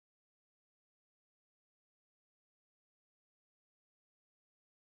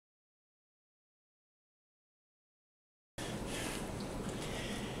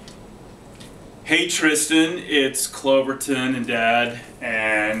Hey Tristan, it's Cloverton and Dad,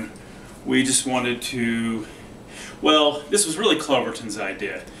 and we just wanted to, well, this was really Cloverton's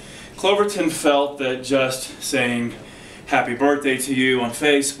idea. Cloverton felt that just saying happy birthday to you on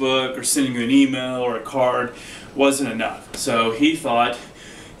Facebook or sending you an email or a card wasn't enough. So he thought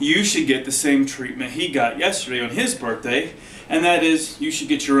you should get the same treatment he got yesterday on his birthday, and that is you should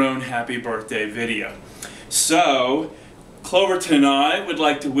get your own happy birthday video. So Cloverton and I would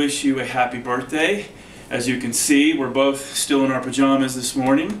like to wish you a happy birthday. As you can see, we're both still in our pajamas this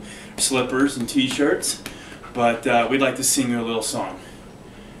morning, slippers and t-shirts, but we'd like to sing you a little song.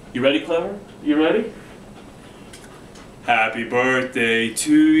 You ready, Clever? You ready? Happy birthday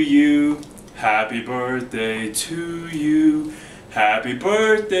to you, happy birthday to you, happy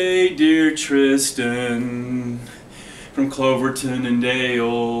birthday dear Tristan, from Cloverton and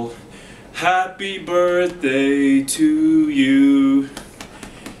Dale. Happy birthday to you.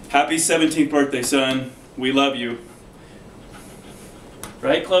 Happy 17th birthday, son. We love you.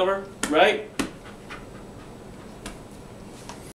 Right, Clover? Right?